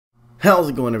How's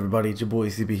it going, everybody? It's your boy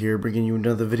CB here, bringing you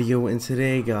another video. And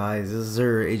today, guys, this is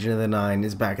Agent of the Nine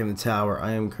is back in the tower.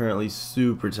 I am currently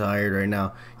super tired right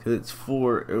now because it's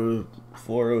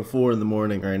 4:04 in the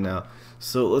morning right now.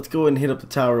 So let's go and hit up the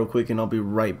tower real quick, and I'll be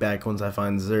right back once I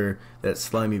find Zur, that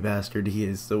slimy bastard he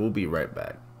is. So we'll be right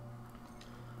back.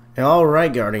 And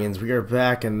alright, Guardians, we are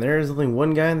back, and there's only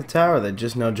one guy in the tower that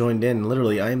just now joined in.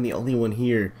 Literally, I am the only one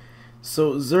here.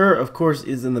 So Zur, of course,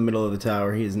 is in the middle of the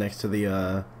tower. He is next to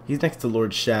the he's next to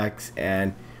Lord Shax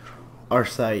and our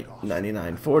site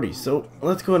 9940. So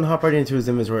let's go ahead and hop right into his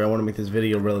inventory. I want to make this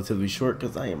video relatively short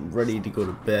because I am ready to go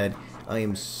to bed. I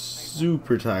am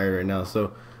super tired right now.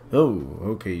 So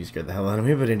okay, you scared the hell out of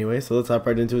me. But anyway, so let's hop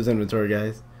right into his inventory,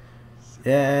 guys.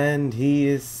 And he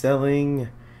is selling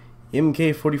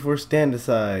MK44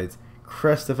 Standicides,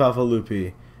 Crest of Alpha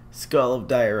Lupi, Skull of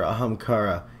Dire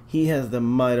Ahamkara. He has the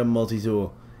Mida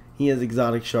multi-tool. He has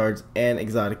exotic shards and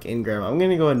exotic engram. I'm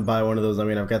gonna go ahead and buy one of those. I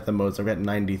mean, I've got the modes. I've got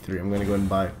 93. I'm gonna go ahead and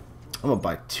buy. I'm gonna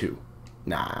buy two.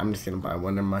 Nah, I'm just gonna buy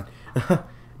one. Never mind.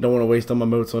 Don't want to waste all my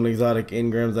motes on exotic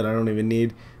engrams that I don't even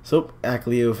need. So,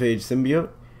 Acleophage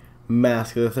Symbiote,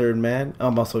 Mask of the Third Man.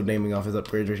 I'm also naming off his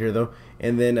upgrades right here, though.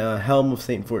 And then Helm of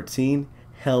Saint 14,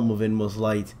 Helm of Inmost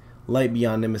Light, Light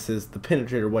Beyond Nemesis. The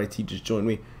Penetrator White Tea just joined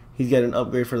me. He's got an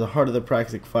upgrade for the Heart of the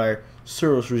Praxic Fire,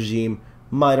 Suros Regime,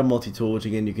 Mida multi-tool, which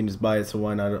again you can just buy it, so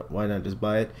why not just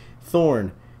buy it.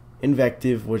 Thorn,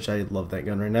 Invective, which I love that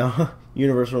gun right now.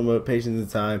 Universal Remote, Patience and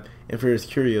Time, and for his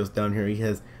Curios down here, he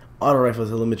has Auto Rifle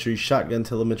Telemetry, Shotgun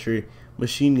Telemetry,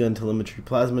 Machine Gun Telemetry,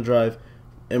 Plasma Drive,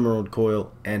 Emerald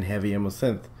Coil, and Heavy Ammo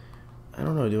Synth. I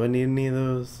don't know, do I need any of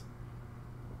those?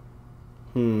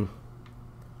 I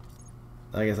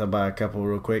guess I'll buy a couple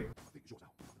real quick.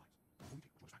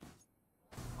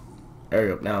 There we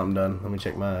go, now I'm done. Let me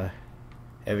check my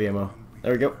heavy ammo.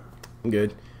 There we go, I'm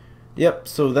good. Yep,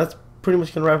 so that's pretty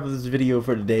much gonna wrap up this video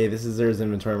for today. This is Zur's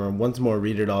inventory. I'm gonna once more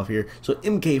read it off here. So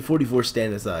MK44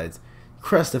 Standicides,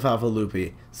 Crest of Alpha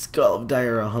Lupi, Skull of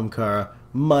Dire Ahamkara,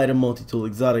 Mida multi-tool,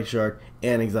 exotic shard,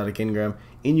 and exotic engram.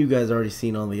 And you guys already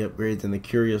seen all the upgrades and the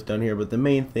curios down here, but the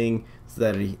main thing is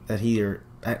the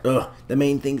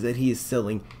main things that he is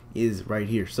selling is right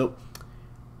here. So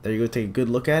there you go, take a good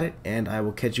look at it, and I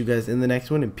will catch you guys in the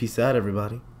next one, and peace out,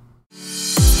 everybody.